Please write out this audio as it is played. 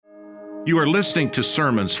You are listening to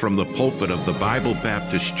sermons from the pulpit of the Bible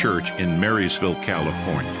Baptist Church in Marysville,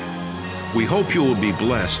 California. We hope you will be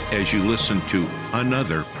blessed as you listen to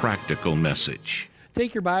another practical message.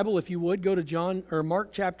 Take your Bible, if you would, go to Mark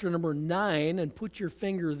chapter number 9 and put your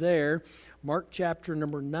finger there. Mark chapter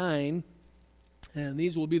number 9. And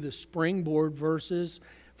these will be the springboard verses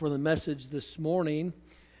for the message this morning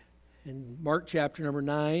in Mark chapter number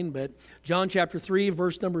 9. But John chapter 3,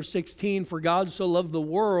 verse number 16, "For God so loved the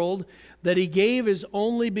world that he gave his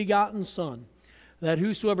only begotten Son, that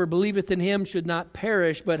whosoever believeth in him should not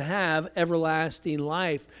perish, but have everlasting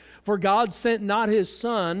life. For God sent not his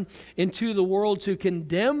Son into the world to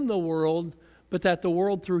condemn the world, but that the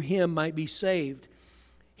world through him might be saved.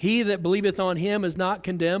 He that believeth on him is not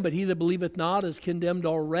condemned, but he that believeth not is condemned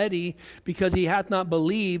already, because he hath not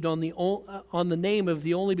believed on the name of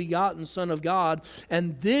the only begotten Son of God.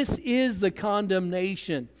 And this is the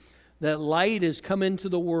condemnation, that light is come into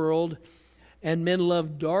the world, and men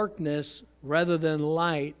love darkness rather than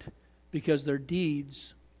light, because their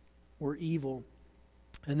deeds were evil."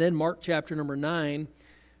 And then Mark chapter number 9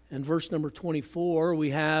 and verse number 24, we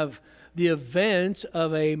have the event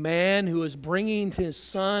of a man who is bringing his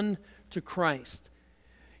son to Christ.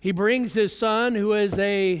 He brings his son who is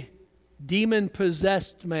a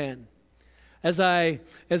demon-possessed man. As I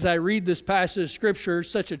read this passage of Scripture,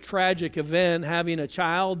 such a tragic event, having a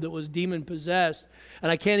child that was demon-possessed,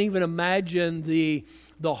 and I can't even imagine the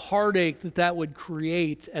heartache that would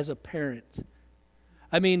create as a parent.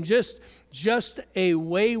 I mean, just a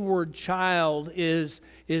wayward child is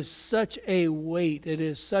such a weight. It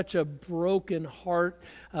is such a broken heart,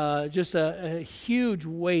 just a huge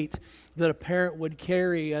weight that a parent would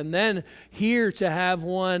carry. And then here to have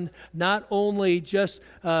one not only just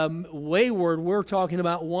wayward, we're talking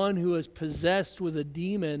about one who is possessed with a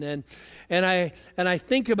demon. And I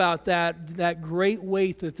think about that great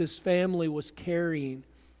weight that this family was carrying.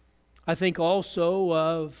 I think also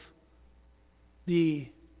of the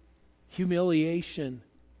humiliation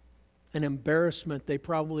and embarrassment they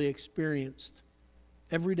probably experienced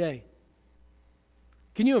every day.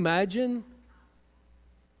 Can you imagine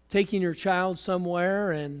taking your child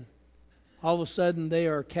somewhere and all of a sudden they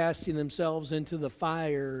are casting themselves into the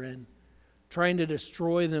fire and trying to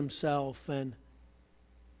destroy themselves, and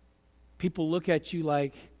people look at you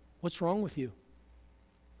like, "What's wrong with you?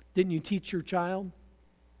 Didn't you teach your child?"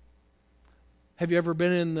 Have you ever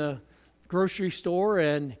been in the grocery store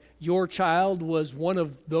and your child was one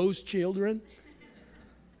of those children?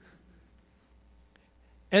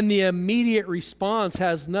 And the immediate response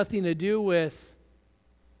has nothing to do with,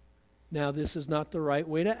 "Now this is not the right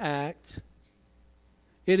way to act."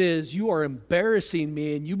 It is, "You are embarrassing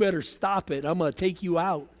me and you better stop it. I'm going to take you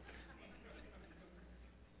out."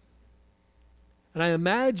 And I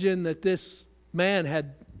imagine that this man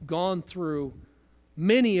had gone through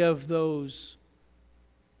many of those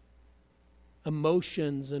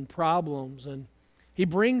emotions and problems, and he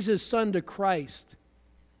brings his son to Christ.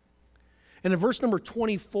 And in verse number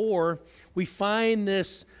 24, we find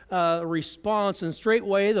this response, and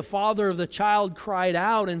straightway the father of the child cried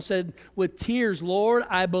out and said with tears, "Lord,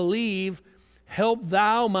 I believe, help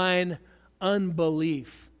thou mine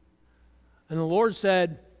unbelief." And the Lord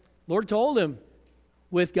told him,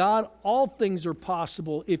 with God all things are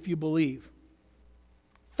possible if you believe.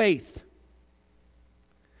 Faith.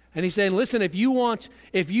 And he's saying, listen, if you want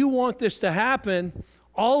this to happen,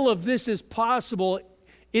 all of this is possible.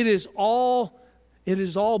 It is all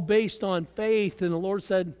based on faith. And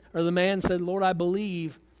the man said, "Lord, I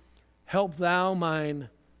believe, help thou mine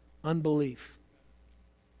unbelief."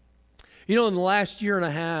 You know, in the last year and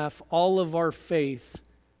a half, all of our faith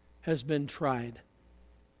has been tried.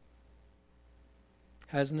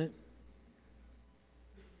 Hasn't it?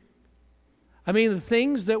 I mean, the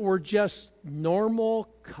things that were just normal,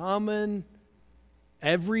 common,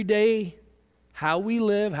 everyday, how we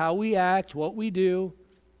live, how we act, what we do,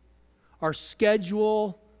 our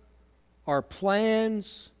schedule, our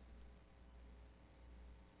plans.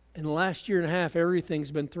 In the last year and a half,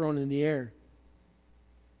 everything's been thrown in the air.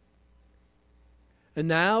 And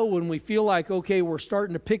now when we feel like, okay, we're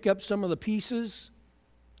starting to pick up some of the pieces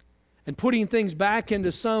and putting things back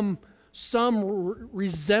into some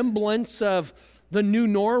resemblance of the new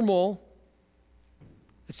normal,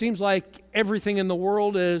 it seems like everything in the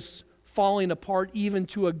world is falling apart even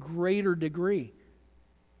to a greater degree.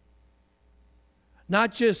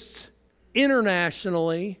 Not just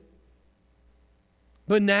internationally,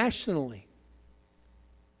 but nationally.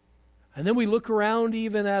 And then we look around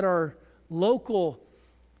even at our local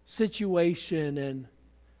situation, and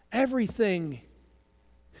everything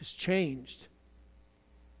has changed.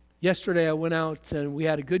 Yesterday I went out and we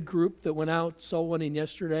had a good group that went out soul winning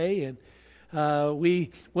yesterday, and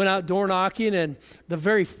we went out door knocking, and the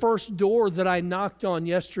very first door that I knocked on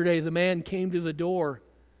yesterday, the man came to the door.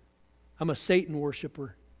 I'm a Satan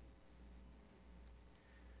worshiper.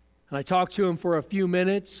 And I talked to him for a few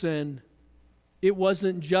minutes, and it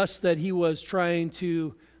wasn't just that he was trying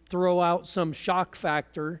to throw out some shock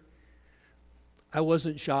factor. I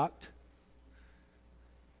wasn't shocked.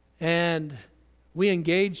 And we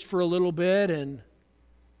engaged for a little bit, and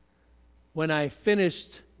when I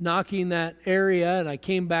finished knocking that area and I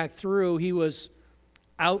came back through, he was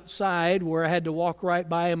outside where I had to walk right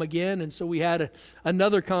by him again, and so we had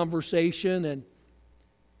another conversation. And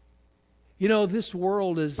you know, this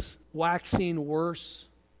world is waxing worse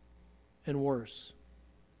and worse.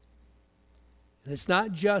 And it's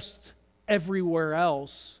not just everywhere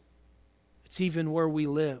else, it's even where we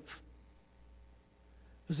live.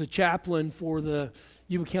 As a chaplain for the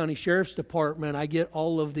Yuba County Sheriff's Department, I get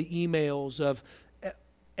all of the emails of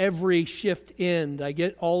every shift end. I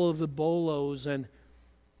get all of the bolos, and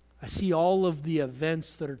I see all of the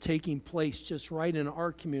events that are taking place just right in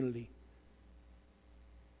our community.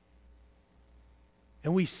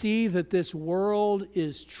 And we see that this world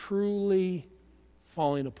is truly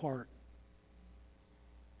falling apart.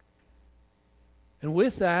 And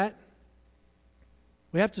with that,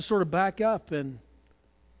 we have to sort of back up and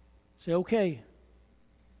say, okay,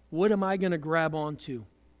 what am I going to grab onto?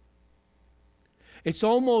 It's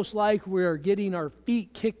almost like we're getting our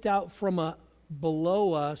feet kicked out from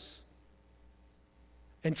below us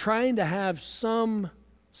and trying to have some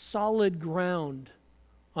solid ground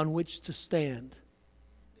on which to stand.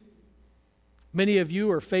 Many of you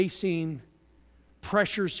are facing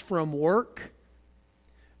pressures from work.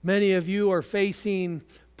 Many of you are facing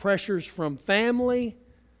pressures from family.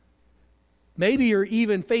 Maybe you're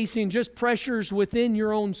even facing just pressures within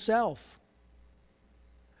your own self.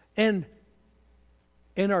 And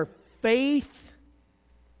our faith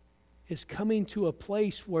is coming to a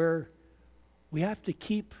place where we have to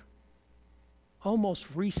keep almost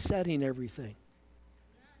resetting everything.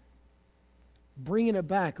 Bringing it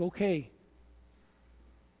back. Okay,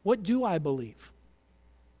 what do I believe?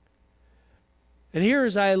 And here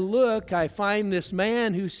as I look, I find this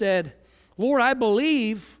man who said, Lord, I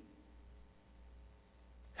believe,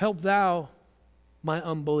 help thou my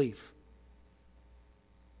unbelief.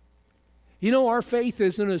 You know, our faith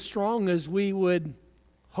isn't as strong as we would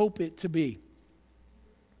hope it to be.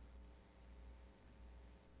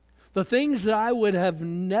 The things that I would have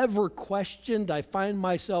never questioned, I find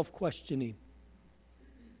myself questioning.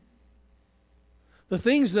 The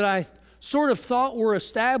things that I sort of thought were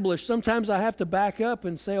established, sometimes I have to back up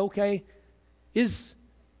and say, okay,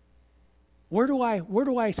 where do I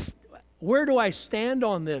stand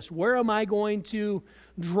on this? Where am I going to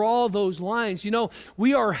draw those lines? You know,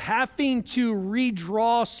 we are having to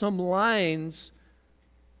redraw some lines.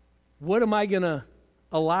 What am I going to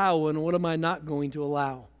allow and what am I not going to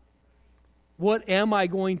allow? What am I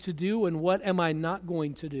going to do and what am I not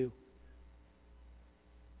going to do?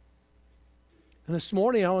 And this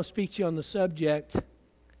morning I want to speak to you on the subject,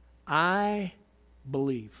 I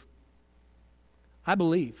believe. I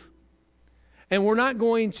believe. And we're not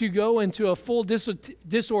going to go into a full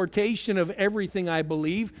dissertation of everything I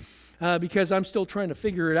believe because I'm still trying to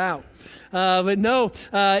figure it out. But no,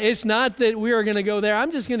 it's not that we are going to go there.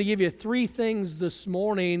 I'm just going to give you 3 things this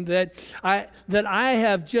morning that I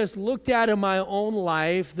have just looked at in my own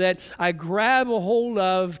life that I grab a hold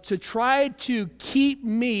of to try to keep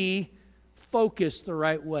me focused the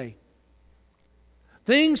right way.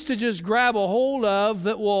 Things to just grab a hold of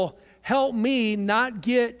that will help me not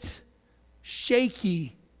get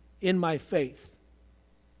shaky in my faith.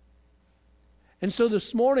 And so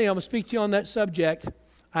this morning I'm going to speak to you on that subject,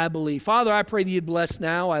 I believe. Father, I pray that you'd bless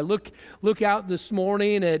now. I look out this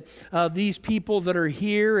morning at these people that are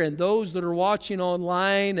here and those that are watching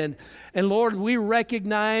online. And Lord, we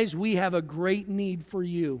recognize we have a great need for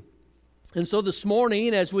you. And so this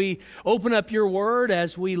morning, as we open up your word,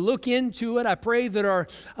 as we look into it, I pray that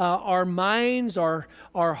our minds, our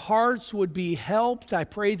hearts would be helped. I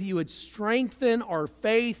pray that you would strengthen our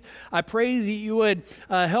faith. I pray that you would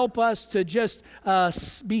help us to just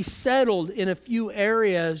be settled in a few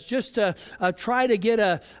areas, just to try to get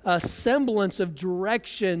a semblance of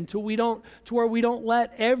direction to where we don't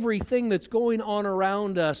let everything that's going on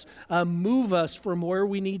around us move us from where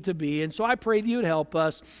we need to be. And so I pray that you would help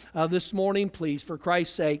us this morning, please, for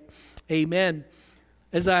Christ's sake. Amen.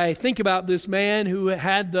 As I think about this man who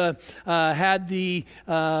had the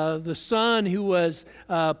son who was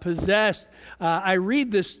possessed, I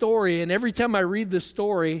read this story, and every time I read this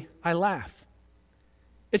story, I laugh.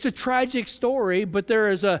 It's a tragic story, but there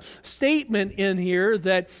is a statement in here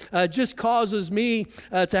that just causes me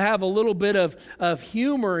to have a little bit of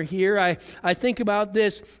humor here. I think about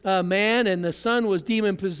this man, and the son was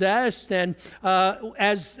demon-possessed, and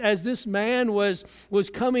as this man was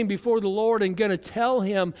coming before the Lord and going to tell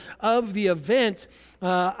him of the event,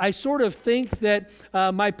 I sort of think that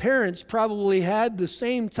my parents probably had the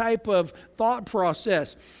same type of thought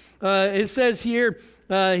process. It says here,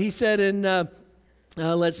 he said in...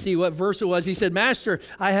 let's see what verse it was. He said, Master,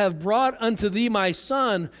 I have brought unto thee my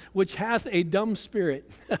son, which hath a dumb spirit.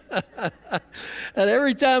 And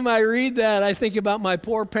every time I read that, I think about my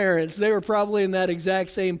poor parents. They were probably in that exact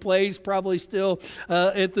same place, probably still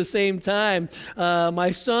at the same time.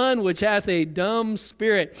 My son, which hath a dumb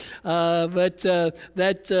spirit. But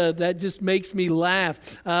that just makes me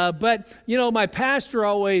laugh. But, my pastor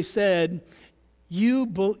always said,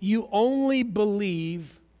 you only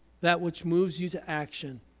believe that which moves you to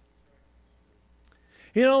action.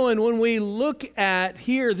 And when we look at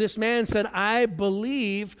here, this man said, I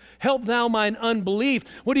believe, help thou mine unbelief.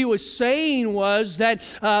 What he was saying was that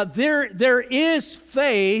there is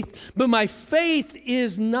faith, but my faith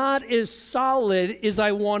is not as solid as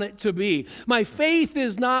I want it to be. My faith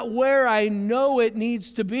is not where I know it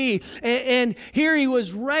needs to be. And here he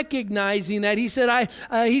was recognizing that. He said,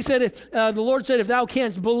 the Lord said, if thou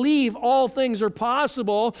canst believe, all things are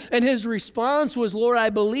possible. And his response was, Lord, I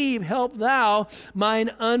believe, help thou mine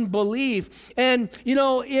unbelief. And,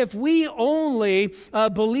 if we only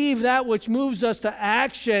believe that which moves us to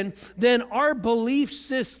action, then our belief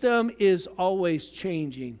system is always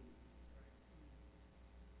changing.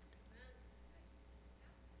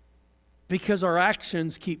 Because our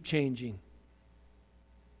actions keep changing.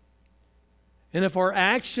 And if our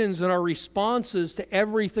actions and our responses to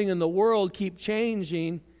everything in the world keep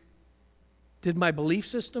changing, did my belief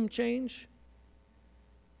system change?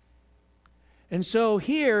 And so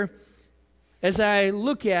here, as I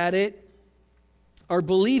look at it, our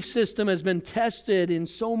belief system has been tested in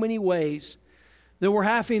so many ways that we're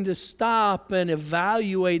having to stop and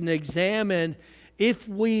evaluate and examine if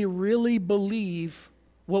we really believe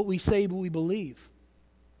what we say we believe.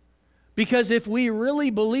 Because if we really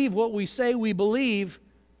believe what we say we believe,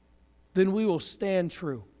 then we will stand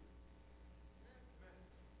true.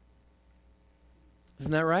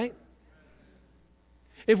 Isn't that right?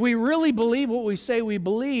 If we really believe what we say we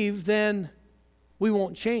believe, then we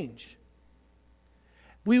won't change.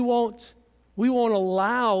 We won't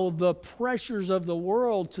allow the pressures of the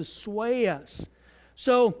world to sway us.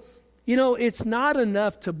 So, it's not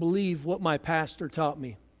enough to believe what my pastor taught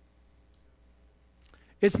me.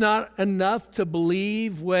 It's not enough to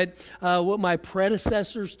believe what my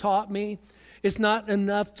predecessors taught me. It's not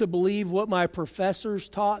enough to believe what my professors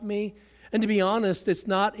taught me. And to be honest, it's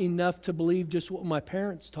not enough to believe just what my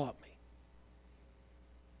parents taught me.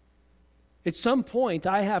 At some point,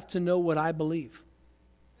 I have to know what I believe.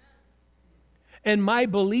 And my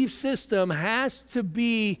belief system has to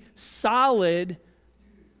be solid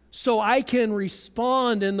so I can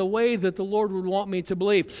respond in the way that the Lord would want me to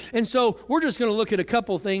believe. And so we're just going to look at a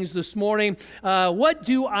couple things this morning. What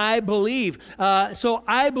do I believe? So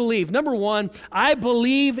I believe, number one, I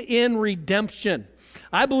believe in redemption.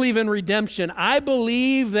 I believe in redemption. I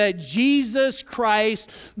believe that Jesus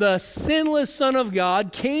Christ, the sinless Son of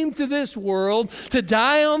God, came to this world to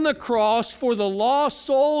die on the cross for the lost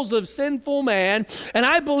souls of sinful man. And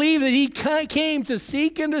I believe that he came to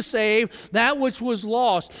seek and to save that which was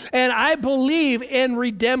lost. And I believe in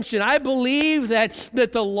redemption. I believe that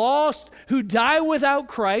the lost who die without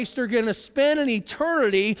Christ are going to spend an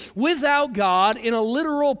eternity without God in a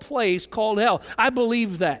literal place called hell. I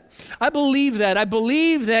believe that. I believe that. I believe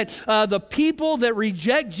that the people that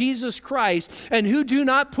reject Jesus Christ and who do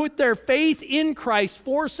not put their faith in Christ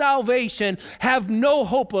for salvation have no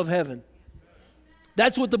hope of heaven.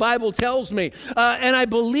 That's what the Bible tells me. And I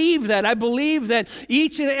believe that. I believe that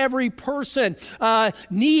each and every person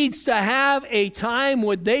needs to have a time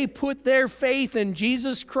when they put their faith in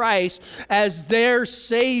Jesus Christ as their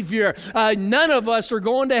Savior. None of us are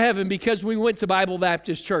going to heaven because we went to Bible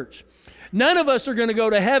Baptist Church. None of us are going to go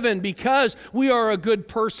to heaven because we are a good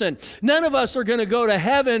person. None of us are going to go to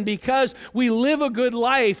heaven because we live a good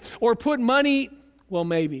life or put money Well,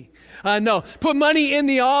 maybe. No, put money in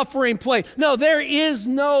the offering plate. No, there is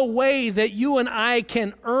no way that you and I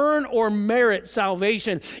can earn or merit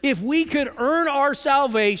salvation. If we could earn our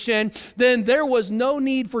salvation, then there was no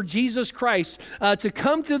need for Jesus Christ to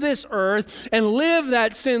come to this earth and live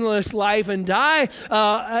that sinless life and die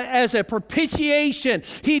as a propitiation.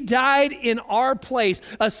 He died in our place,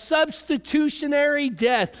 a substitutionary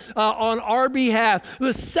death on our behalf.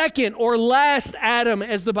 The second or last Adam,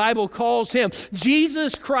 as the Bible calls him,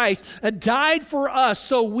 Jesus Christ, died for us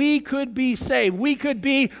so we could be saved. We could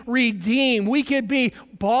be redeemed. We could be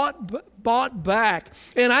bought back.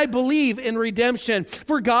 And I believe in redemption.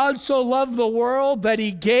 For God so loved the world that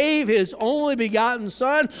he gave his only begotten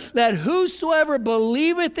Son, that whosoever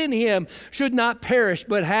believeth in him should not perish,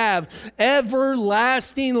 but have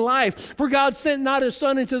everlasting life. For God sent not his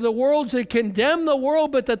Son into the world to condemn the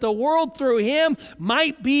world, but that the world through him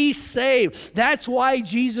might be saved. That's why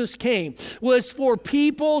Jesus came, was for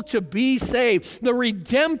people to be saved. The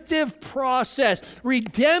redemptive process.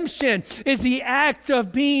 Redemption is the act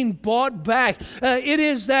of being bought back. It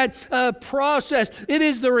is that process. It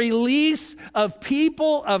is the release of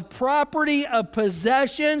people, of property, of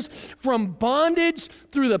possessions from bondage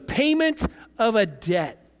through the payment of a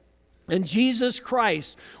debt. And Jesus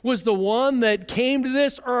Christ was the one that came to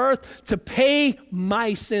this earth to pay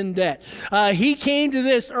my sin debt. He came to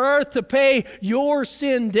this earth to pay your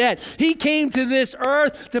sin debt. He came to this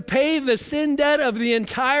earth to pay the sin debt of the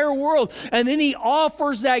entire world. And then he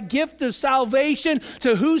offers that gift of salvation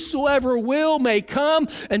to whosoever will may come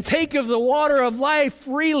and take of the water of life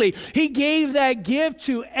freely. He gave that gift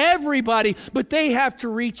to everybody, but they have to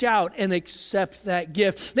reach out and accept that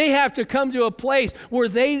gift. They have to come to a place where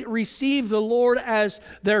they receive the Lord as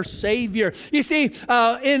their Savior. You see,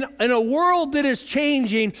 in a world that is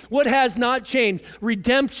changing, what has not changed?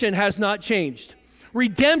 Redemption has not changed.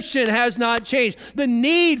 Redemption has not changed. The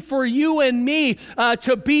need for you and me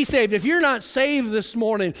to be saved. If you're not saved this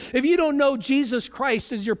morning, if you don't know Jesus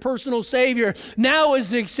Christ as your personal Savior, now is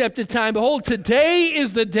the accepted time. Behold, today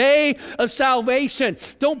is the day of salvation.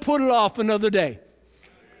 Don't put it off another day.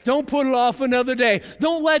 Don't put it off another day.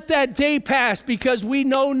 Don't let that day pass, because we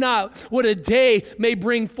know not what a day may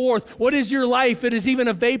bring forth. What is your life? It is even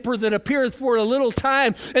a vapor that appeareth for a little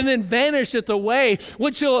time and then vanisheth away.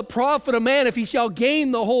 What shall it profit a man if he shall gain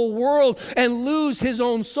the whole world and lose his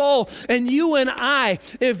own soul? And you and I,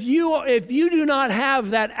 if you do not have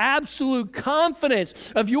that absolute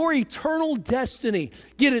confidence of your eternal destiny,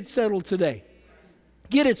 get it settled today.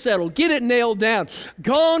 Get it settled. Get it nailed down.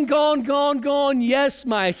 Gone, gone, gone, gone. Yes,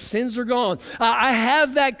 my sins are gone. I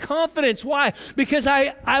have that confidence. Why? Because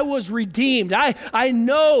I was redeemed. I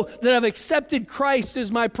know that I've accepted Christ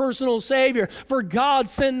as my personal Savior. For God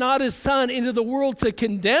sent not his Son into the world to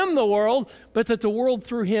condemn the world, but that the world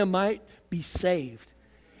through him might be saved.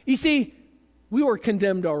 You see, we were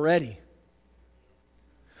condemned already.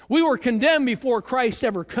 We were condemned before Christ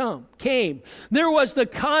ever came. There was the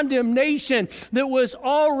condemnation that was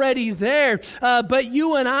already there. But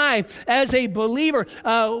you and I, as a believer,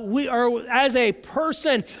 as a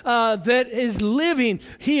person that is living,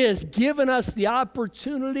 he has given us the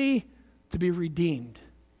opportunity to be redeemed.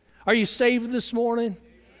 Are you saved this morning?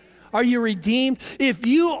 Are you redeemed? If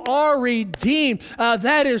you are redeemed,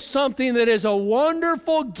 that is something that is a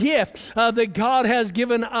wonderful gift that God has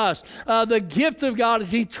given us. The gift of God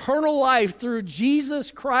is eternal life through Jesus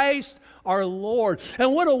Christ our Lord.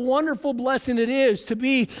 And what a wonderful blessing it is to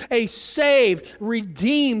be a saved,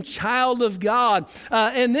 redeemed child of God.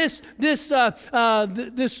 And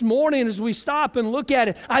this morning, as we stop and look at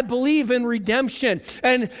it, I believe in redemption.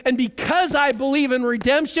 And because I believe in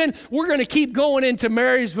redemption, we're going to keep going into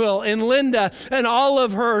Marysville and Linda and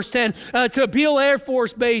Olivehurst and to Beale Air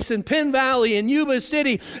Force Base and Penn Valley and Yuba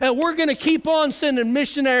City. And we're going to keep on sending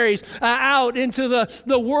missionaries out into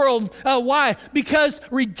the world. Why? Because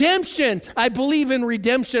redemption, I believe in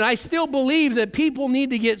redemption. I still believe that people need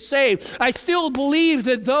to get saved. I still believe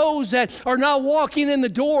that those that are not walking in the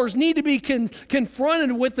doors need to be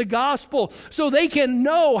confronted with the gospel so they can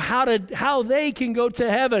know how they can go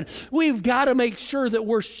to heaven. We've got to make sure that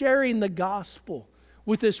we're sharing the gospel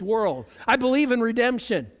with this world. I believe in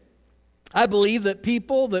redemption. I believe that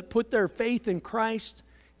people that put their faith in Christ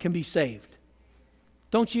can be saved.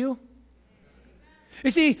 Don't you?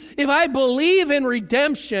 You see, if I believe in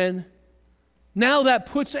redemption, now that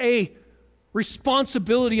puts a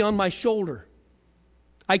responsibility on my shoulder.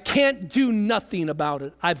 I can't do nothing about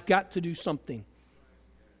it. I've got to do something.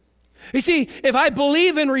 You see, if I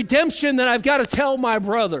believe in redemption, then I've got to tell my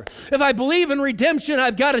brother. If I believe in redemption,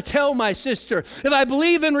 I've got to tell my sister. If I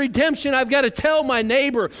believe in redemption, I've got to tell my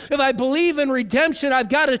neighbor. If I believe in redemption, I've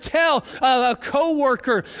got to tell a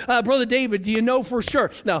coworker. Brother David, do you know for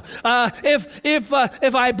sure? No.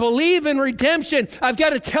 If I believe in redemption, I've got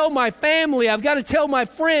to tell my family. I've got to tell my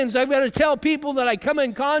friends. I've got to tell people that I come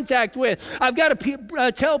in contact with. I've got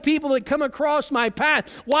to tell people that come across my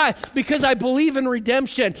path. Why? Because I believe in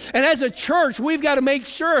redemption. And as a church, we've got to make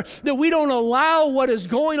sure that we don't allow what is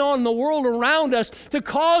going on in the world around us to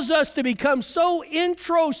cause us to become so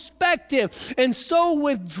introspective and so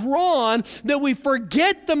withdrawn that we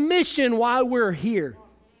forget the mission while we're here.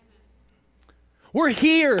 We're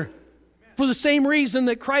here for the same reason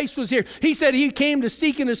that Christ was here. He said he came to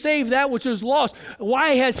seek and to save that which was lost.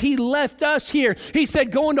 Why has he left us here? He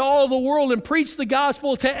said, go into all the world and preach the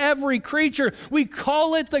gospel to every creature. We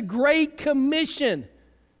call it the Great Commission.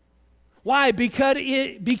 Why? Because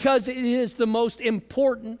it is the most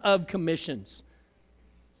important of commissions.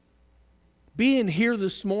 Being here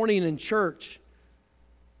this morning in church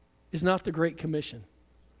is not the Great Commission.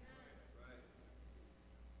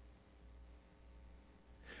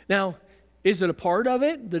 Now, is it a part of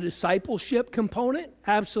it, the discipleship component?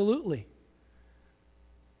 Absolutely.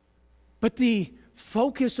 But the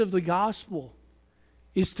focus of the gospel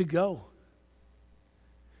is to go.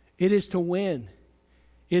 It is to win.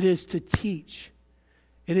 It is to teach.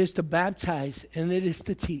 It is to baptize, and it is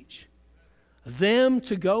to teach. Them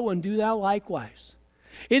to go and do that likewise.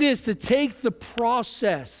 It is to take the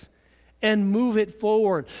process and move it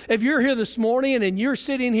forward. If you're here this morning and you're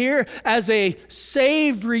sitting here as a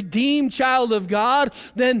saved, redeemed child of God,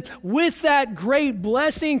 then with that great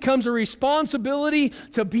blessing comes a responsibility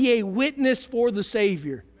to be a witness for the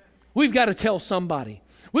Savior. We've got to tell somebody.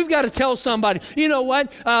 We've got to tell somebody. You know what?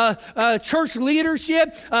 Church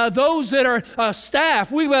leadership, those that are staff,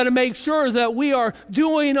 we've got to make sure that we are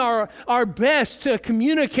doing our best to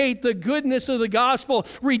communicate the goodness of the gospel.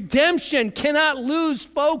 Redemption cannot lose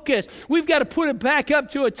focus. We've got to put it back up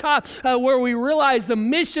to a top where we realize the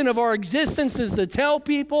mission of our existence is to tell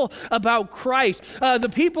people about Christ. The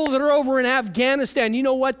people that are over in Afghanistan, you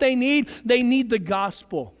know what they need? They need the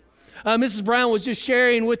gospel. Mrs. Brown was just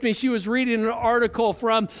sharing with me. She was reading an article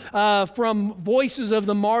from Voices of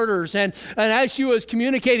the Martyrs. And as she was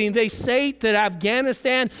communicating, they say that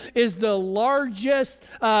Afghanistan is the largest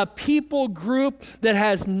people group that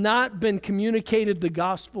has not been communicated the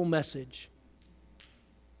gospel message.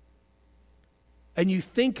 And you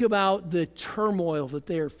think about the turmoil that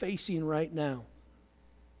they are facing right now.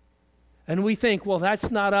 And we think, well, that's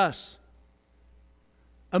not us.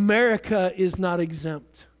 America is not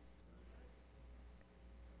exempt.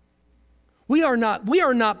 We are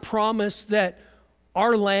not promised that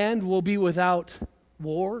our land will be without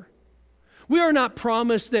war. We are not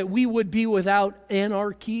promised that we would be without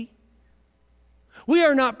anarchy. We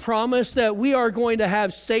are not promised that we are going to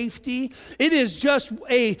have safety. It is just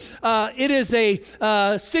a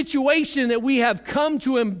situation that we have come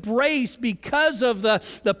to embrace because of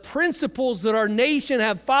the principles that our nation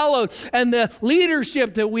have followed and the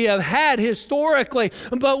leadership that we have had historically.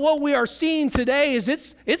 But what we are seeing today is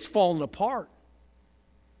it's fallen apart.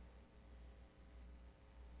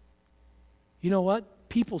 You know what?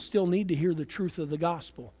 People still need to hear the truth of the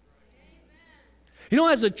gospel. You know,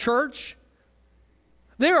 as a church,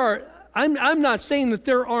 I'm not saying that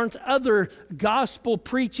there aren't other gospel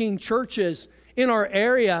preaching churches in our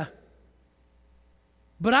area,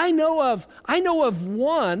 but I know of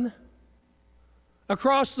one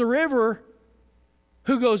across the river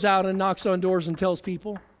who goes out and knocks on doors and tells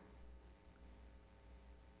people.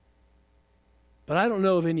 But I don't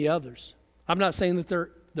know of any others. I'm not saying that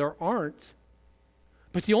there aren't,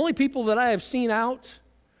 but the only people that I have seen out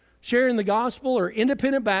sharing the gospel are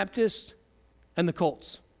Independent Baptists and the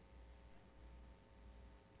Colts.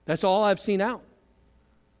 That's all I've seen out.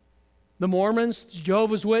 The Mormons,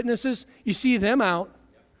 Jehovah's Witnesses, you see them out,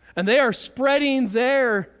 and they are spreading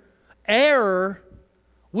their error.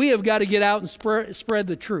 We have got to get out and spread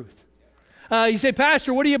the truth. You say,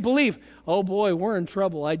 Pastor, what do you believe? Oh boy, we're in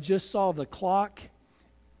trouble. I just saw the clock.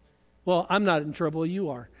 Well, I'm not in trouble, you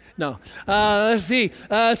are. No. Let's see.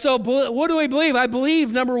 So what do we believe? I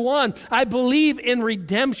believe, number one, I believe in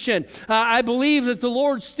redemption. I believe that the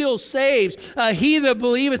Lord still saves. He that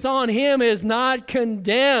believeth on him is not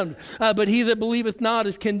condemned, but he that believeth not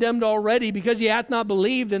is condemned already, because he hath not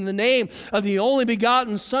believed in the name of the only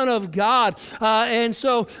begotten Son of God.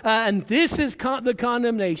 And this is the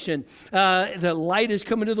condemnation, that light is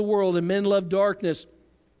come into the world, and men love darkness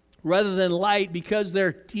rather than light because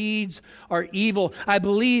their deeds are evil. I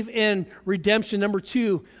believe in redemption. Number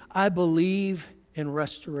 2, I believe in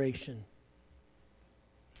restoration.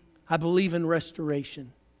 I believe in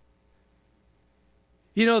restoration.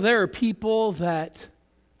 You know, there are people that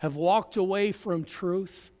have walked away from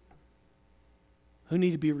truth who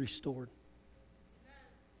need to be restored.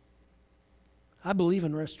 I believe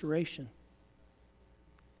in restoration.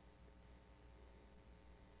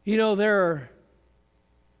 You know,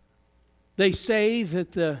 they say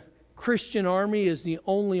that the Christian army is the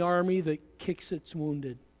only army that kicks its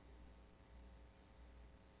wounded.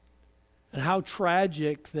 And how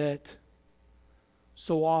tragic that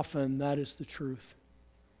so often that is the truth.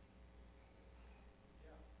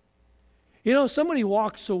 You know, somebody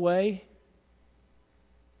walks away.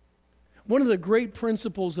 One of the great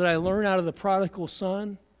principles that I learned out of the prodigal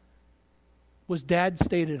son was dad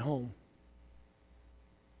stayed at home.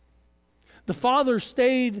 The father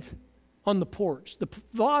stayed on the porch. The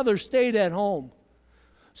father stayed at home.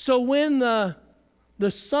 So when the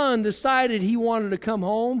son decided he wanted to come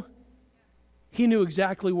home, he knew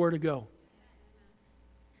exactly where to go.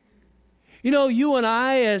 You know, you and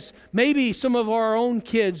I, as maybe some of our own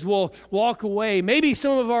kids will walk away. Maybe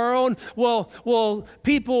some of our own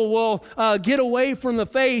people will get away from the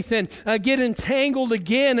faith and get entangled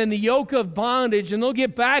again in the yoke of bondage, and they'll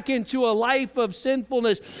get back into a life of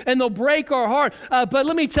sinfulness, and they'll break our heart. But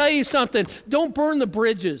let me tell you something. Don't burn the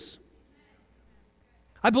bridges.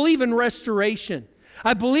 I believe in restoration.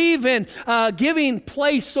 I believe in giving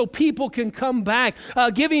place so people can come back,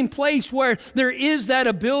 giving place where there is that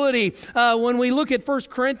ability. When we look at 1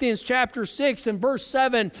 Corinthians chapter 6 and verse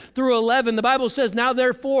 7 through 11, the Bible says, "Now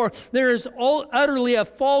therefore there is utterly a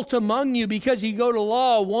fault among you because you go to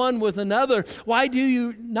law one with another. Why do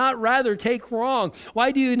you not rather take wrong?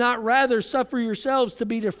 Why do you not rather suffer yourselves to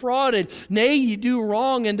be defrauded? Nay, you do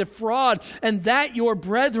wrong and defraud, and that your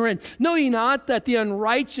brethren. Know ye not that the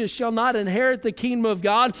unrighteous shall not inherit the kingdom of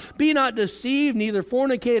God? Be not deceived, neither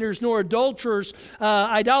fornicators, nor adulterers,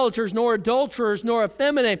 idolaters, nor adulterers, nor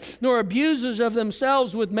effeminate, nor abusers of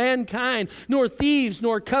themselves with mankind, nor thieves,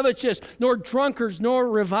 nor covetous, nor drunkards, nor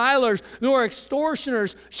revilers, nor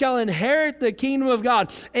extortioners shall inherit the kingdom of God.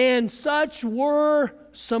 And such were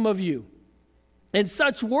some of you. And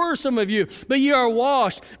such were some of you, but you are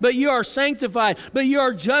washed, but you are sanctified, but you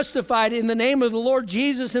are justified in the name of the Lord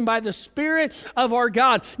Jesus and by the Spirit of our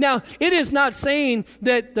God." Now, it is not saying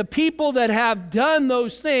that the people that have done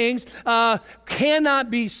those things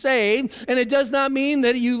cannot be saved, and it does not mean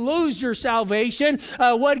that you lose your salvation.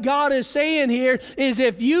 What God is saying here is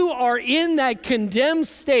if you are in that condemned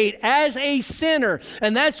state as a sinner,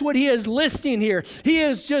 and that's what he is listing here. He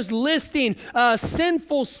is just listing a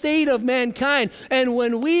sinful state of mankind. And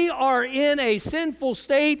when we are in a sinful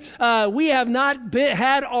state, we have not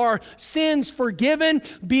had our sins forgiven,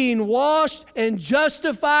 being washed and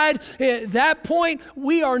justified. At that point,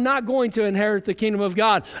 we are not going to inherit the kingdom of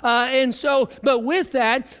God. But with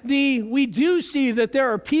that, we do see that there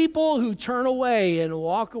are people who turn away and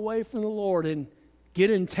walk away from the Lord and get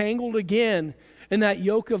entangled again in that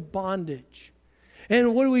yoke of bondage.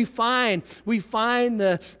 And what do we find? We find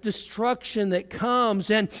the destruction that comes.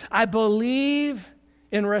 And I believe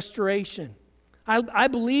in restoration. I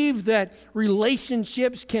believe that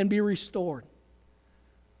relationships can be restored.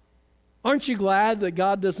 Aren't you glad that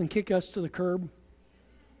God doesn't kick us to the curb?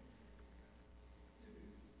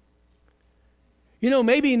 You know,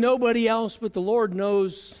 maybe nobody else but the Lord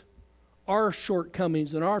knows our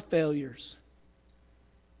shortcomings and our failures.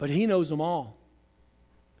 But He knows them all.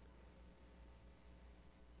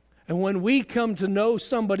 And when we come to know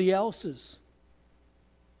somebody else's,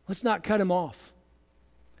 let's not cut him off.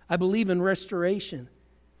 I believe in restoration.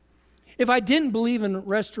 If I didn't believe in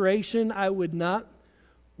restoration, I would not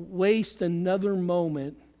waste another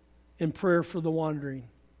moment in prayer for the wandering.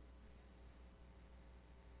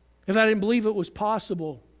 If I didn't believe it was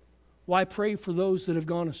possible, why pray for those that have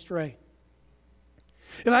gone astray?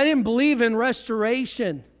 If I didn't believe in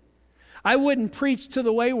restoration, I wouldn't preach to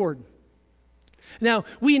the wayward. Now,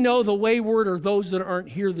 we know the wayward are those that aren't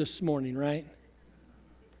here this morning, right?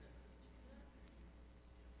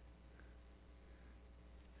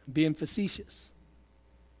 I'm being facetious.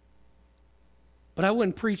 But I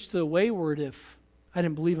wouldn't preach to the wayward if I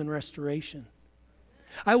didn't believe in restoration.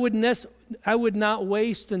 I would not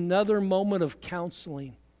waste another moment of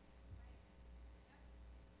counseling.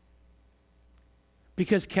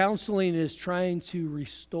 Because counseling is trying to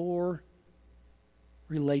restore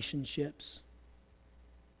relationships.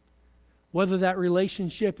 Whether that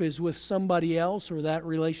relationship is with somebody else or that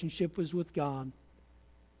relationship is with God.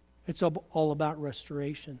 It's all about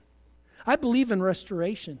restoration. I believe in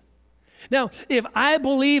restoration. Now, if I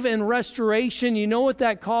believe in restoration, you know what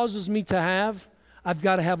that causes me to have? I've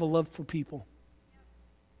got to have a love for people.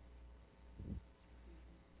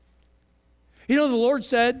 You know, the Lord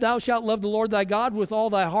said, thou shalt love the Lord thy God with all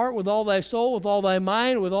thy heart, with all thy soul, with all thy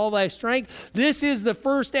mind, with all thy strength. This is the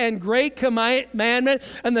first and great commandment.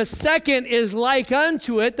 And the second is like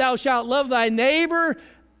unto it, thou shalt love thy neighbor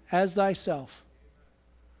as thyself.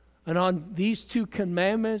 And on these two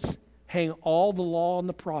commandments hang all the law and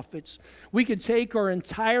the prophets. We could take our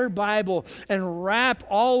entire Bible and wrap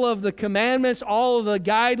all of the commandments, all of the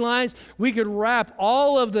guidelines. We could wrap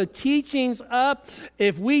all of the teachings up.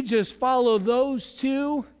 If we just follow those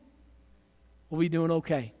two, we'll be doing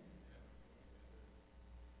okay.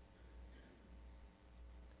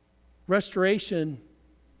 Restoration,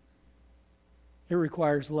 it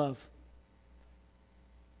requires love.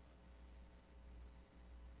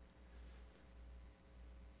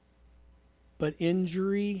 But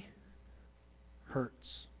injury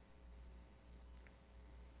hurts.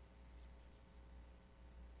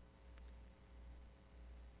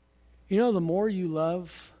 You know, the more you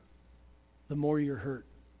love, the more you're hurt.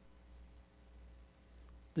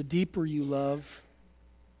 The deeper you love,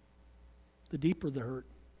 the deeper the hurt.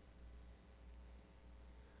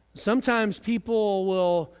 Sometimes people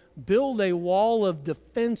will build a wall of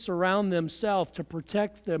defense around themselves to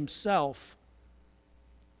protect themselves.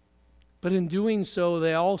 But in doing so,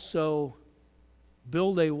 they also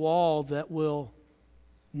build a wall that will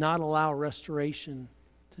not allow restoration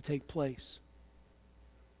to take place.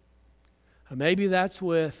 And maybe that's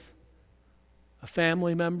with a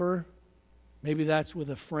family member. Maybe that's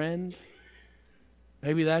with a friend.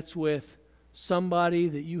 Maybe that's with somebody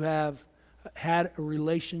that you have had a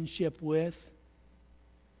relationship with.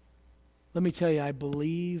 Let me tell you, I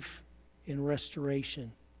believe in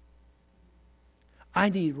restoration. I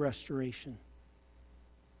need restoration.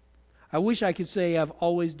 I wish I could say I've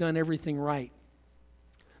always done everything right.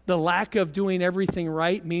 The lack of doing everything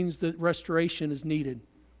right means that restoration is needed.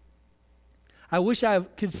 I wish I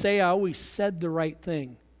could say I always said the right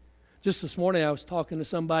thing. Just this morning I was talking to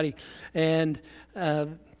somebody and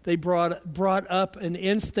they brought up an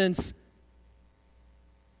instance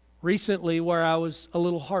recently where I was a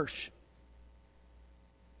little harsh.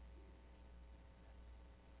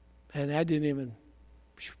 And I didn't even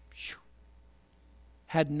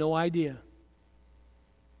had no idea.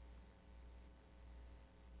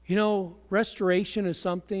 You know, restoration is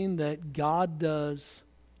something that God does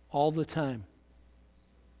all the time.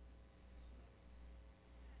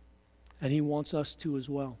 And He wants us to as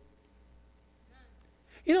well.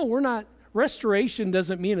 You know, restoration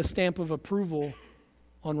doesn't mean a stamp of approval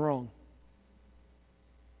on wrong.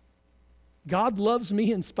 God loves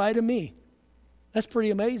me in spite of me. That's pretty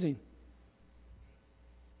amazing.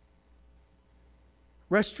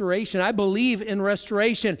 Restoration. I believe in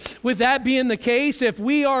restoration. With that being the case, if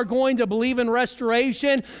we are going to believe in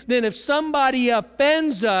restoration, then if somebody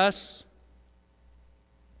offends us,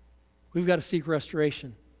 we've got to seek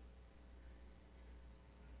restoration.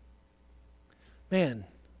 Man,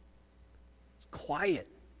 it's quiet.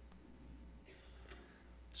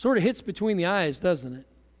 Sort of hits between the eyes, doesn't it?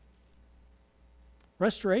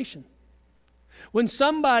 Restoration. When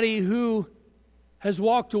somebody who has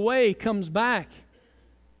walked away comes back,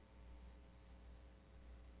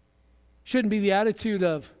 shouldn't be the attitude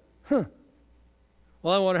of, well,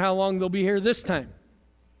 I wonder how long they'll be here this time.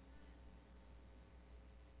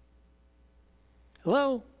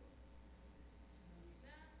 Hello?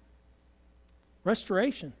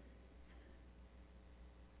 Restoration.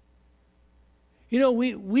 You know,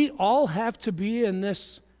 we all have to be in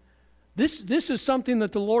this. This is something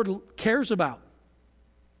that the Lord cares about.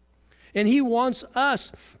 And He wants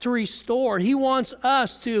us to restore. He wants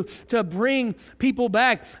us to bring people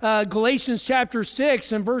back. Galatians chapter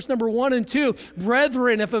 6 and verse number 1 and 2.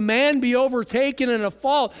 Brethren, if a man be overtaken in a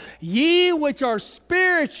fault, ye which are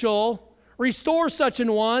spiritual, restore such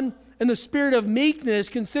an one in the spirit of meekness,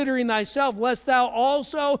 considering thyself, lest thou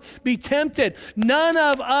also be tempted. None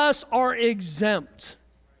of us are exempt.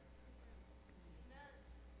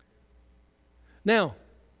 Now,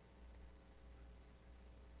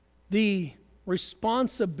 the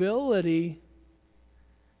responsibility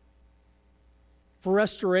for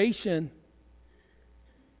restoration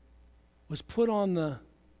was put on the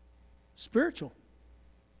spiritual.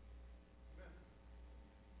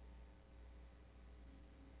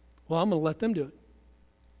 Well, I'm going to let them do it.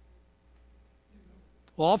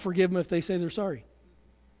 Well, I'll forgive them if they say they're sorry.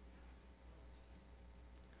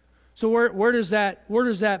 So where does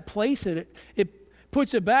that place it? It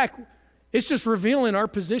puts it back. It's just revealing our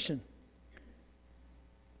position.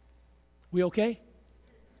 We okay?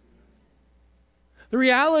 The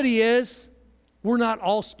reality is, we're not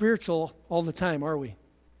all spiritual all the time, are we?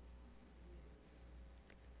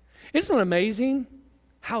 Isn't it amazing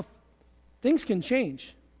how things can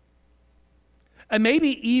change? And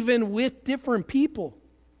maybe even with different people,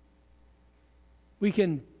 we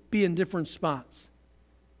can be in different spots.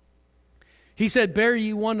 He said, bear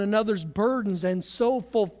ye one another's burdens and so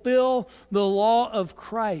fulfill the law of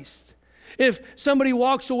Christ. If somebody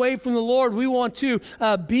walks away from the Lord, we want to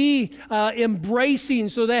be embracing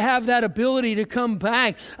so they have that ability to come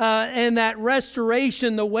back and that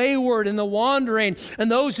restoration, the wayward and the wandering and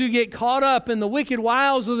those who get caught up in the wicked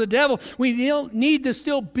wiles of the devil. We need to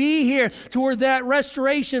still be here to where that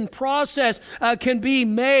restoration process can be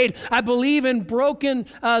made. I believe in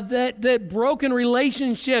that broken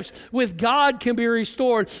relationships with God can be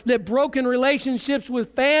restored, that broken relationships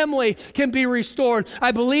with family can be restored.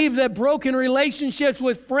 I believe that broken relationships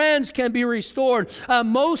with friends can be restored.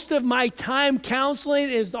 Most of my time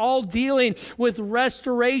counseling is all dealing with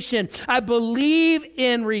restoration. I believe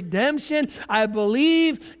in redemption. I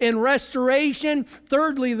believe in restoration.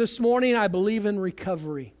 Thirdly, this morning, I believe in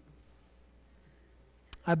recovery.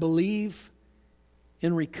 I believe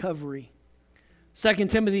in recovery. 2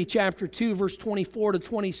 Timothy chapter 2, verse 24 to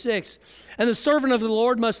 26. And the servant of the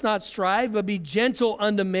Lord must not strive, but be gentle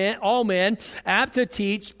unto all men, apt to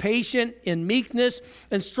teach, patient in meekness,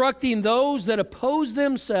 instructing those that oppose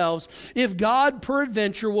themselves, if God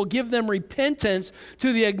peradventure will give them repentance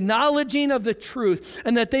to the acknowledging of the truth,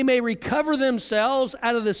 and that they may recover themselves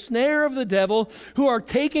out of the snare of the devil, who are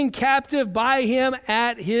taken captive by him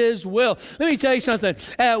at his will. Let me tell you something.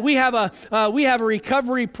 We have a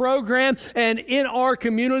recovery program, and in our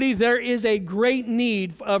community, there is a great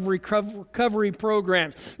need of recovery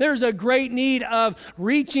programs. There's a great need of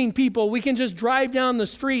reaching people. We can just drive down the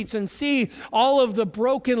streets and see all of the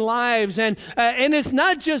broken lives. And it's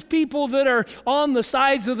not just people that are on the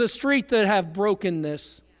sides of the street that have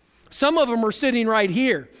brokenness. Some of them are sitting right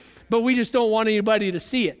here, but we just don't want anybody to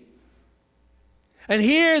see it. And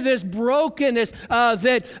here, this brokenness,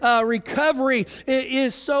 that recovery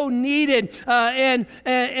is so needed.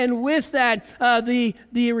 And with that,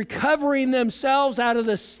 the recovering themselves out of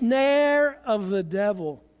the snare of the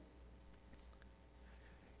devil.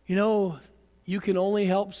 You know, you can only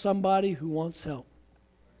help somebody who wants help.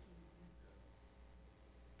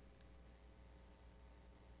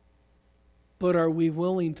 But are we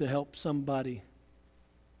willing to help somebody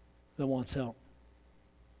that wants help?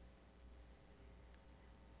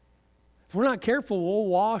 If we're not careful, we'll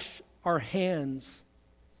wash our hands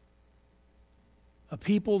of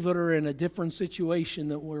people that are in a different situation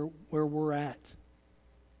than where we're at.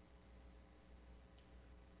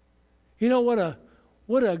 You know what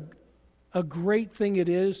a great thing it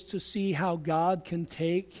is to see how God can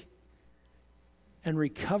take and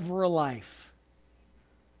recover a life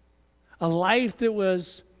that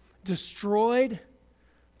was destroyed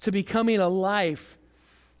to becoming a life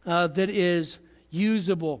that is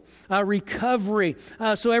usable. Recovery.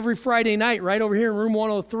 So every Friday night, right over here in room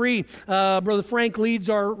 103, Brother Frank leads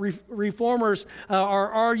our Reformers,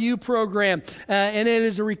 our RU program, and it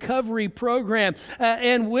is a recovery program.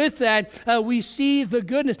 And with that, we see the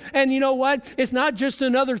goodness. And you know what? It's not just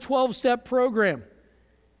another 12-step program.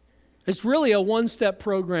 It's really a one-step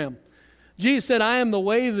program. Jesus said, I am the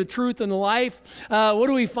way, the truth, and the life. What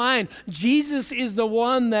do we find? Jesus is the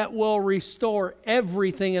one that will restore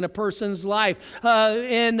everything in a person's life.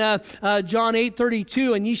 In John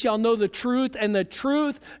 8:32, and ye shall know the truth, and the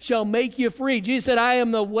truth shall make you free. Jesus said, I am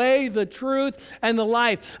the way, the truth, and the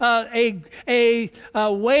life. A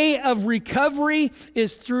way of recovery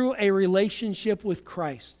is through a relationship with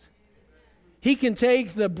Christ. He can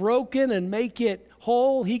take the broken and make it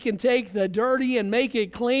whole. He can take the dirty and make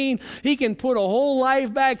it clean. He can put a whole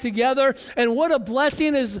life back together. And what a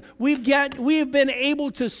blessing is we have been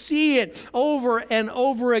able to see it over and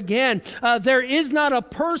over again. There is not a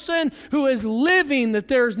person who is living that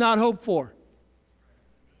there is not hope for.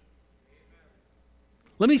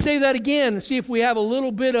 Let me say that again and see if we have a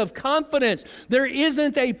little bit of confidence. There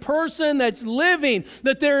isn't a person that's living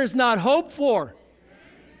that there is not hope for.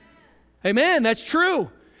 Amen. That's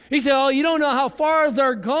true. He said, oh, you don't know how far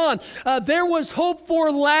they're gone. There was hope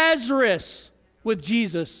for Lazarus with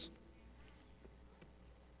Jesus.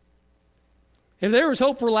 If there was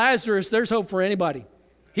hope for Lazarus, there's hope for anybody.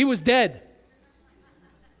 He was dead.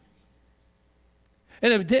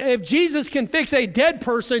 And if Jesus can fix a dead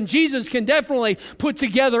person, Jesus can definitely put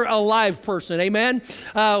together a live person. Amen?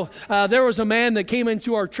 There was a man that came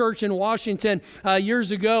into our church in Washington years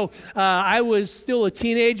ago. I was still a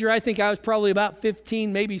teenager. I think I was probably about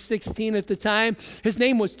 15, maybe 16 at the time. His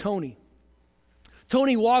name was Tony.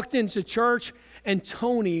 Tony walked into church, And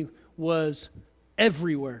Tony was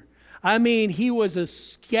everywhere. I mean, he was as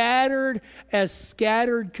scattered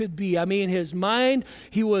could be. I mean, his mind,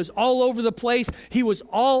 he was all over the place. He was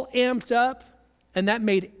all amped up, and that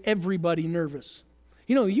made everybody nervous.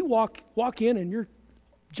 You know, you walk in and you're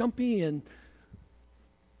jumpy, and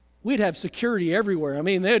we'd have security everywhere. I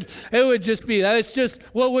mean, it would just be, that's just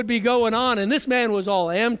what would be going on. And this man was all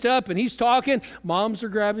amped up, and he's talking. Moms are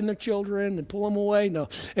grabbing their children and pull them away. No,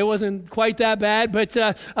 it wasn't quite that bad. But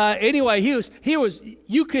anyway, he was.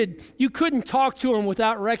 You couldn't talk to him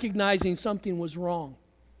without recognizing something was wrong.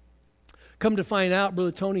 Come to find out,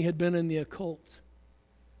 Brother Tony had been in the occult.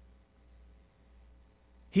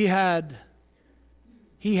 He had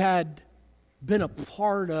been a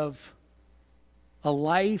part of a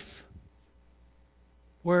life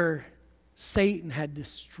where Satan had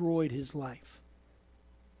destroyed his life.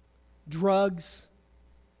 Drugs,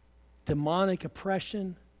 demonic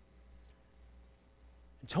oppression.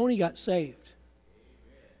 And Tony got saved.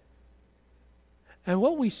 And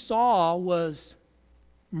what we saw was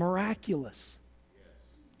miraculous.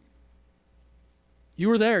 You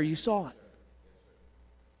were there, you saw it.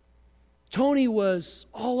 Tony was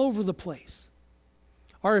all over the place.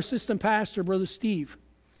 Our assistant pastor, Brother Steve,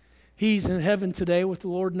 he's in heaven today with the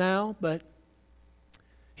Lord now, but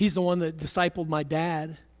he's the one that discipled my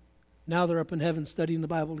dad. Now they're up in heaven studying the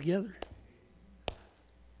Bible together.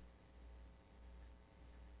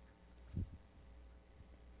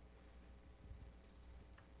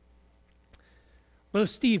 Brother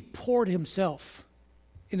Steve poured himself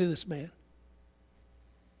into this man.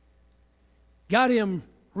 Got him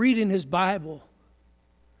reading his Bible.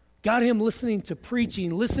 Got him listening to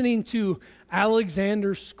preaching, listening to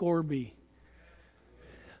Alexander Scourby.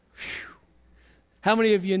 Whew. How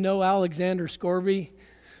many of you know Alexander Scourby?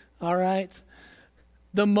 All right.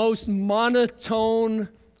 The most monotone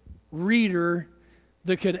reader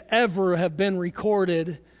that could ever have been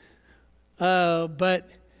recorded. But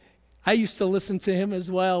I used to listen to him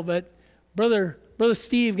as well. But Brother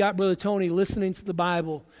Steve got Brother Tony listening to the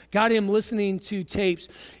Bible, got him listening to tapes.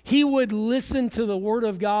 He would listen to the Word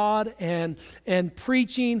of God and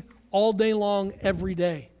preaching all day long, every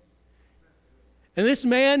day. And this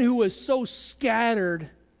man who was so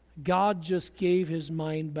scattered, God just gave his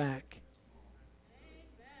mind back.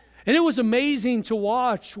 And it was amazing to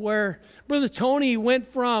watch where Brother Tony went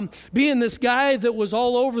from being this guy that was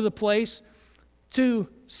all over the place to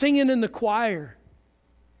singing in the choir,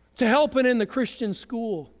 to helping in the Christian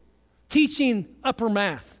school, teaching upper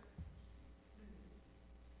math.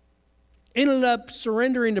 Ended up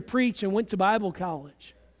surrendering to preach and went to Bible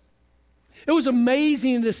college. It was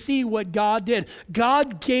amazing to see what God did.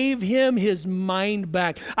 God gave him his mind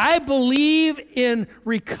back. I believe in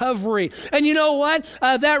recovery. And you know what?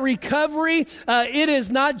 That recovery, it is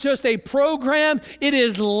not just a program. It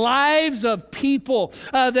is lives of people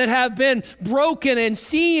that have been broken and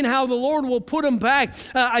seeing how the Lord will put them back.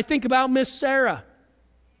 I think about Miss Sarah.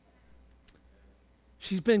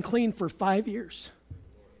 She's been clean for 5 years.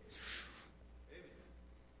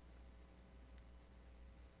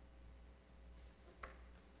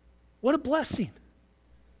 What a blessing.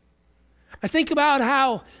 I think about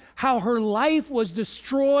how her life was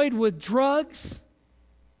destroyed with drugs.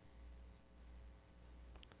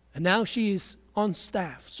 And now she's on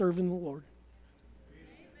staff serving the Lord.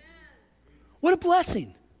 Amen. What a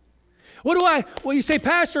blessing. Well, you say,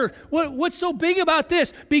 Pastor, what's so big about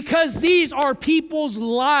this? Because these are people's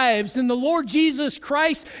lives, and the Lord Jesus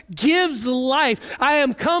Christ gives life. I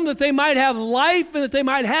am come that they might have life and that they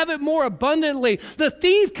might have it more abundantly. The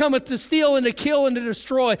thief cometh to steal and to kill and to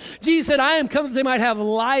destroy. Jesus said, I am come that they might have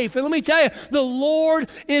life. And let me tell you, the Lord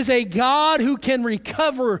is a God who can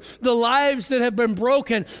recover the lives that have been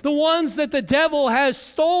broken, the ones that the devil has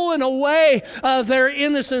stolen away their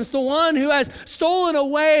innocence, the one who has stolen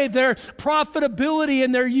away their profitability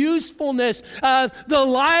and their usefulness, the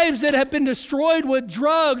lives that have been destroyed with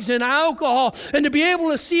drugs and alcohol, and to be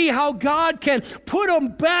able to see how God can put them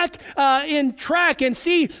back in track and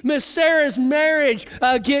see Miss Sarah's marriage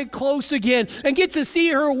get close again and get to see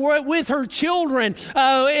her with her children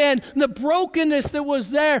and the brokenness that was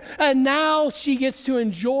there, and now she gets to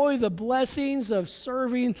enjoy the blessings of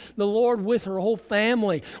serving the Lord with her whole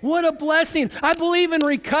family. What a blessing. I believe in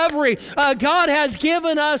recovery. God has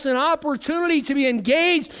given us an opportunity to be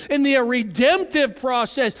engaged in the redemptive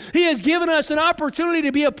process. He has given us an opportunity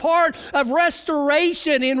to be a part of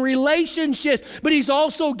restoration in relationships, but He's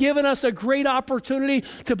also given us a great opportunity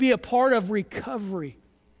to be a part of recovery.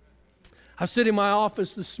 I was sitting in my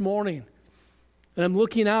office this morning, and I'm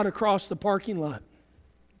looking out across the parking lot.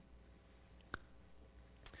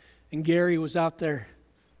 And Gary was out there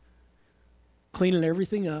cleaning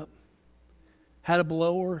everything up, had a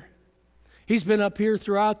blower. He's been up here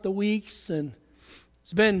throughout the weeks and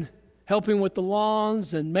has been helping with the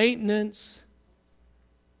lawns and maintenance.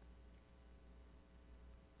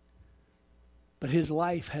 But his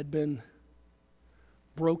life had been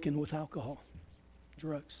broken with alcohol,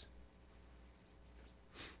 drugs.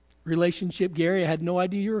 Relationship, Gary, I had no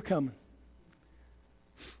idea you were coming.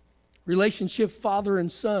 Relationship, father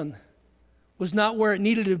and son, was not where it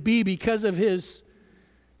needed to be because of his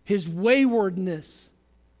waywardness.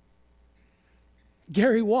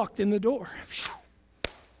 Gary walked in the door.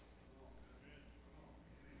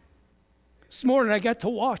 This morning I got to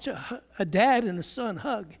watch a dad and a son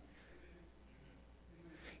hug.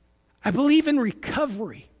 I believe in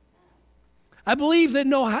recovery. I believe that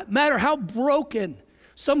no matter how broken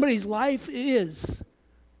somebody's life is,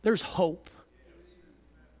 there's hope.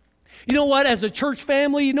 You know what? As a church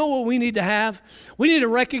family, you know what we need to have? We need to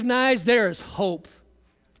recognize there is hope.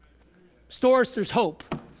 Doris, there's hope.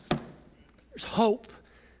 There's hope.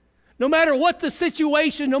 No matter what the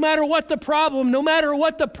situation, no matter what the problem, no matter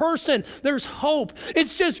what the person, there's hope.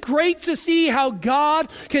 It's just great to see how God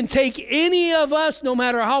can take any of us, no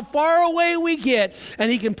matter how far away we get,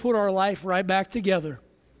 and He can put our life right back together.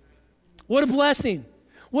 What a blessing.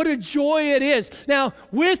 What a joy it is. Now,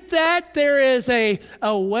 with that, there is a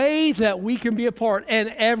way that we can be a part, and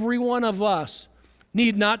every one of us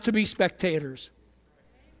need not to be spectators.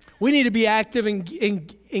 We need to be active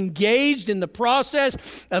and engaged in the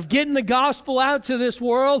process of getting the gospel out to this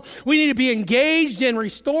world. We need to be engaged in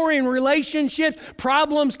restoring relationships.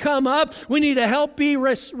 Problems come up. We need to help be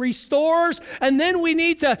restorers. And then we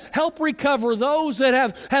need to help recover those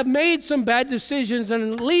that have made some bad decisions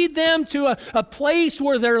and lead them to a place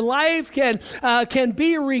where their life can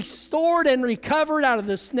be restored and recovered out of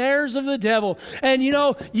the snares of the devil. And you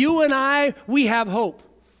know, you and I, we have hope.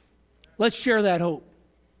 Let's share that hope.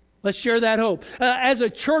 Let's share that hope. As a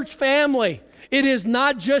church family, it is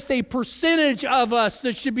not just a percentage of us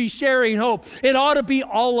that should be sharing hope. It ought to be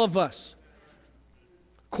all of us.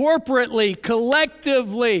 Corporately,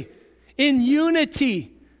 collectively, in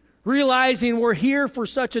unity, realizing we're here for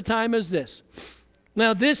such a time as this.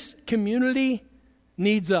 Now, this community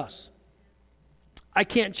needs us. I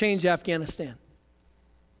can't change Afghanistan.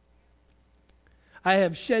 I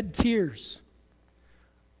have shed tears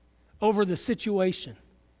over the situation.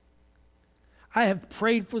 I have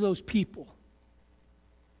prayed for those people.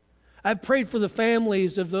 I've prayed for the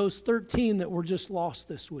families of those 13 that were just lost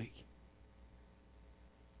this week.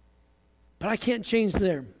 But I can't change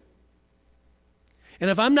them. And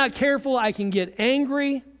if I'm not careful, I can get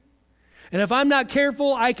angry. And if I'm not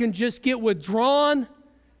careful, I can just get withdrawn.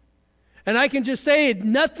 And I can just say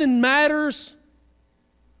nothing matters.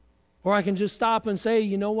 Or I can just stop and say,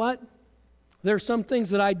 you know what? There are some things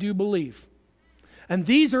that I do believe. And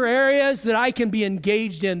these are areas that I can be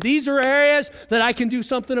engaged in. These are areas that I can do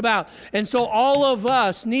something about. And so all of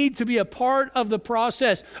us need to be a part of the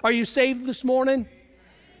process. Are you saved this morning?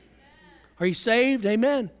 Are you saved?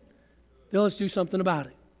 Amen. Then let's do something about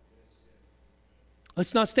it.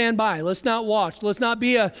 Let's not stand by. Let's not watch. Let's not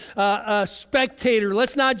be a spectator.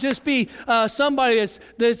 Let's not just be somebody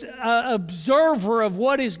that's observer of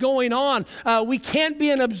what is going on. We can't be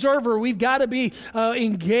an observer. We've got to be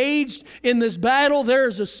engaged in this battle. There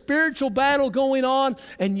is a spiritual battle going on,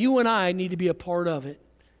 and you and I need to be a part of it.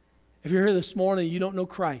 If you're here this morning and you don't know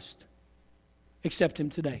Christ, accept Him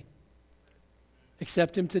today.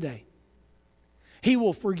 Accept Him today. He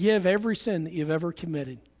will forgive every sin that you've ever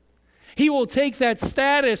committed. He will take that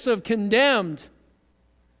status of condemned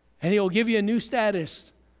and He will give you a new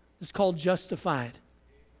status. It's called justified,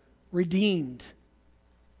 redeemed,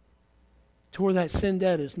 to where that sin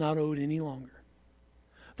debt is not owed any longer.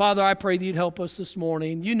 Father, I pray that You'd help us this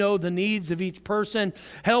morning. You know the needs of each person.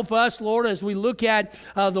 Help us, Lord, as we look at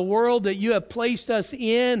the world that You have placed us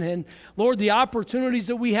in. And, Lord, the opportunities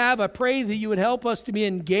that we have, I pray that You would help us to be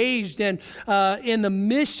engaged in the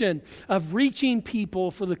mission of reaching people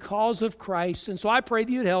for the cause of Christ. And so I pray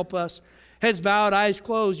that You'd help us. Heads bowed, eyes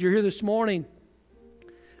closed. You're here this morning.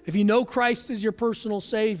 If you know Christ as your personal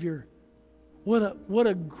Savior, what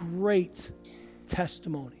a great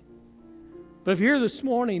testimony. But if you're here this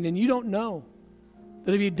morning and you don't know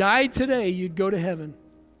that if you died today, you'd go to heaven,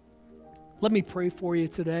 let me pray for you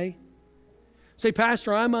today. Say,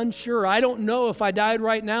 Pastor, I'm unsure. I don't know if I died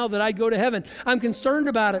right now that I'd go to heaven. I'm concerned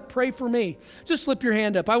about it. Pray for me. Just slip your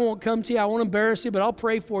hand up. I won't come to you. I won't embarrass you, but I'll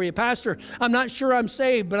pray for you. Pastor, I'm not sure I'm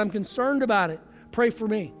saved, but I'm concerned about it. Pray for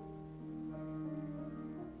me.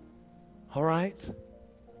 All right?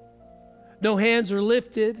 No hands are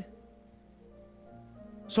lifted.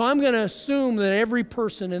 So I'm going to assume that every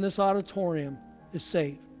person in this auditorium is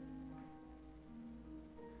saved.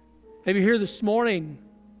 Maybe here this morning,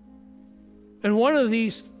 and one of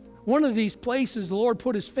these places the Lord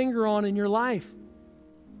put His finger on in your life.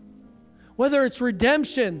 Whether it's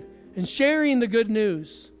redemption and sharing the good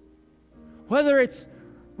news, whether it's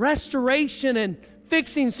restoration and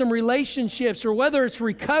fixing some relationships, or whether it's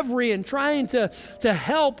recovery and trying to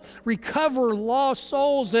help recover lost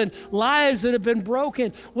souls and lives that have been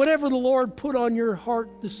broken, whatever the Lord put on your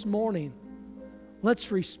heart this morning, let's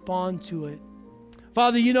respond to it.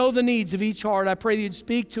 Father, you know the needs of each heart. I pray that you'd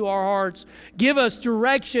speak to our hearts. Give us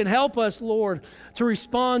direction. Help us, Lord, to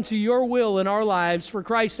respond to your will in our lives. For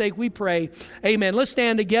Christ's sake, we pray. Amen. Let's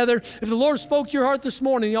stand together. If the Lord spoke to your heart this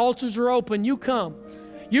morning, the altars are open. You come.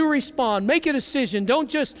 You respond. Make a decision. Don't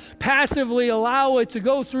just passively allow it to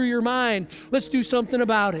go through your mind. Let's do something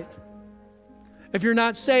about it. If you're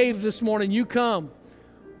not saved this morning, you come.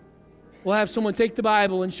 We'll have someone take the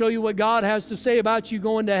Bible and show you what God has to say about you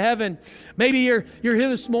going to heaven. Maybe you're here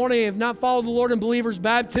this morning, have not followed the Lord in believer's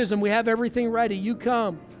baptism. We have everything ready. You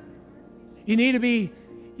come. You need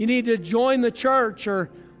to join the church or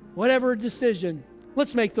whatever decision.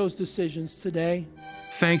 Let's make those decisions today.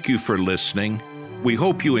 Thank you for listening. We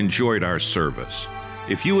hope you enjoyed our service.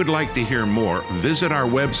 If you would like to hear more, visit our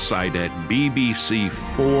website at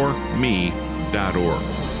bbc4me.org.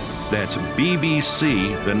 That's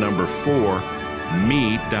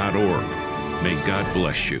bbc4me.org. May God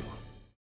bless you.